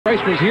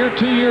race was here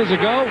 2 years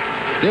ago.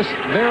 This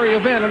very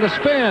event and a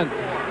spin.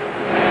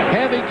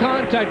 Heavy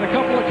contact, a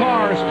couple of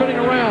cars spinning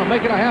around,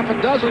 making a half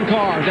a dozen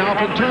cars. Now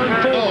up in turn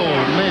 4. Oh,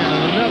 man,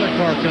 and another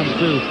car comes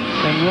through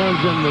and runs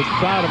in the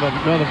side of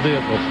another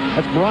vehicle.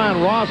 That's Brian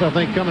Ross, I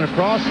think, coming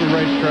across the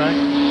racetrack.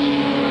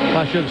 Well,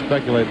 I shouldn't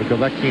speculate because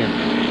I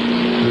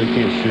really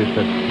can't see if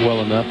that's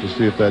well enough to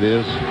see if that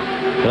is.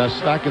 But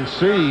I can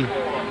see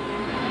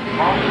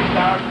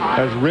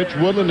there's Rich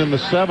Woodland in the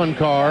 7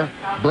 car,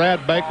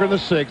 Brad Baker in the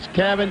 6,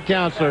 Kevin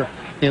Counselor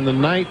in the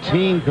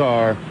 19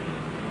 car.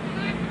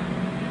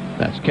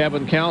 That's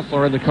Kevin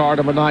Counselor in the car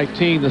number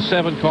 19. The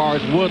 7 car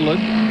is Woodland.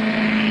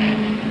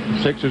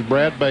 6 is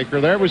Brad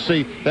Baker. There we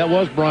see, that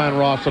was Brian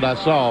Ross that I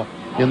saw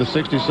in the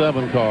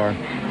 67 car.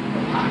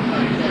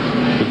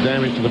 The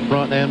damage to the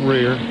front and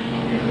rear.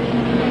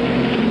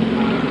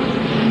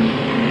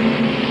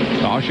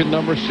 Caution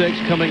number 6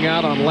 coming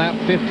out on lap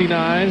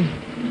 59.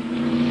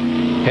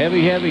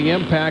 Heavy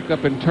impact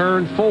up in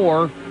turn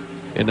 4.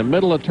 In the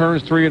middle of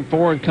turns 3 and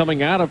 4 and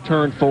coming out of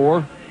turn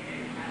 4.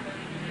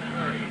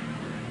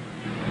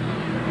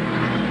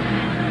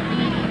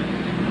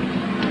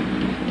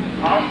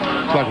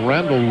 It's like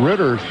Randall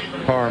Ritter's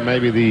car,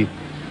 maybe the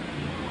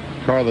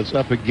car that's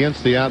up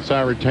against the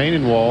outside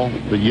retaining wall,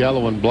 the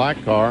yellow and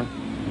black car.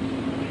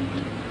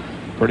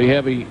 Pretty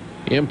heavy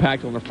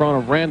impact on the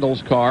front of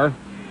Randall's car.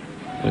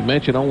 We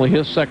mentioned only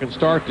his second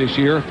start this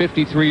year,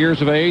 53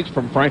 years of age,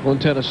 from Franklin,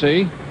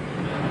 Tennessee.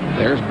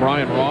 There's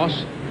Brian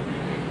Ross.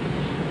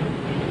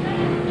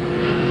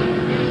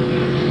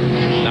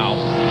 Now,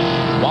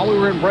 while we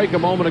were in break a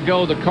moment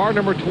ago, the car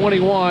number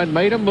 21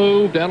 made a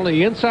move down on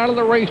the inside of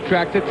the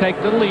racetrack to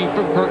take the lead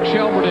from Kirk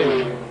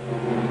Shelmerdine.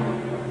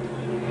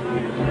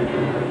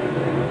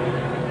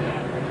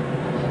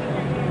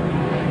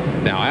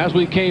 Now, as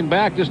we came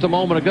back just a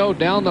moment ago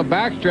down the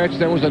backstretch,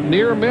 there was a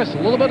near miss, a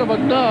little bit of a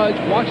nudge.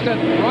 Watch that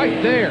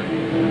right there.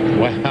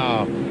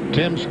 Wow.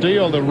 Tim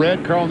Steele, the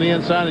red car on the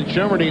inside, and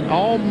Shelmerdine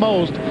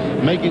almost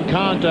making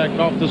contact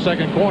off the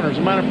second corner. As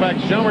a matter of fact,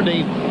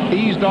 Shelmerdine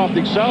eased off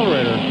the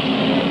accelerator,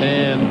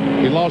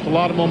 and he lost a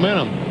lot of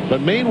momentum.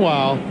 But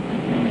meanwhile,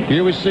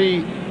 here we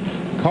see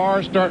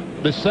cars start.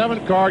 The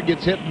 7 car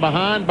gets hit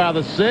behind by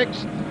the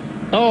 6.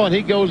 Oh, and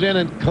he goes in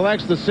and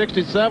collects the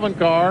 67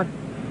 car.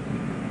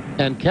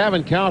 And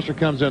Kevin Counselor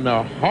comes in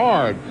there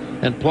hard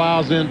and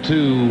plows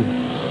into...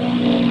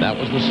 That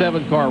was the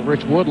 7 car,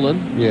 Rich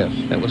Woodland. Yes.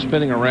 That was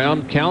spinning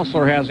around.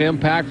 Counselor has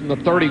impact from the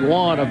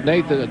 31 of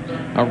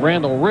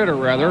Randall Ritter,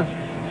 rather.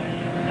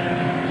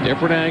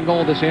 Different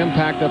angle, this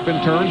impact up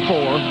in turn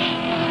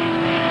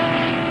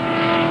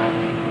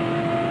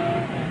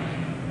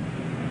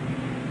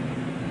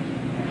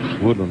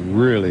 4. Woodland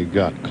really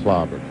got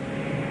clobbered.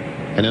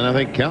 And then I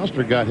think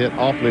Counselor got hit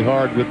awfully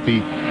hard with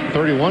the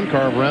 31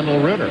 car of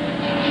Randall Ritter.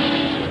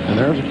 And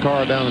there's a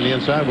car down on the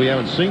inside we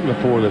haven't seen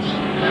before this.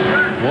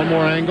 One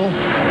more angle.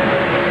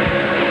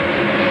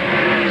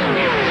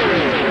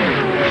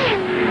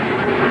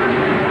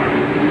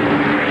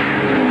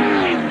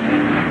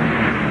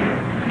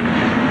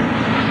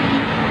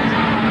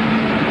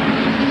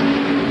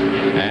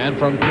 And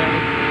from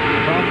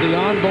the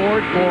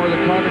onboard for the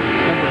car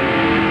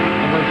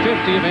number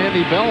 50 of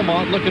Andy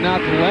Belmont, looking out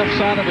to the left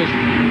side of his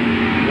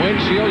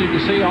windshield, you can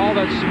see all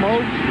that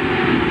smoke.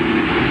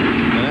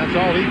 And that's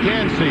all he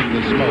can see,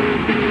 the smoke.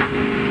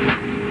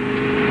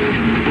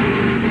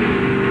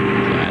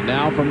 And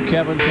now from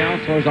Kevin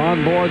Counselor's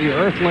on board, the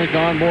Earthlink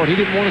on board. He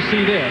didn't want to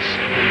see this.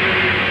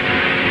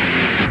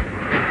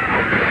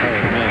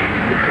 Oh, man.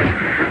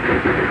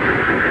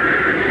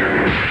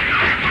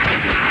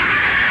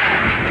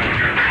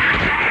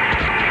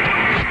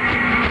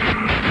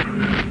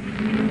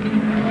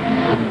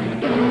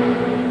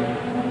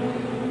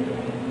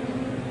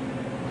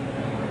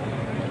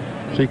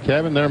 See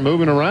Kevin there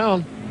moving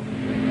around.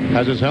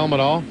 Has his helmet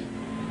off.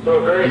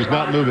 He's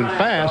not moving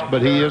fast,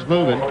 but he is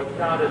moving.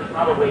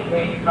 Probably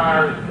 8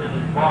 cars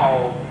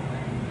involved.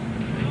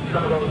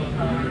 Some of those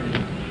cars.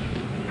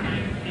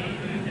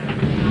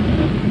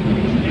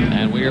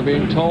 And we are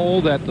being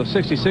told that the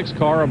 66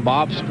 car of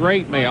Bob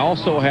Strait may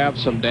also have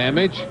some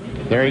damage.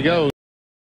 There he goes.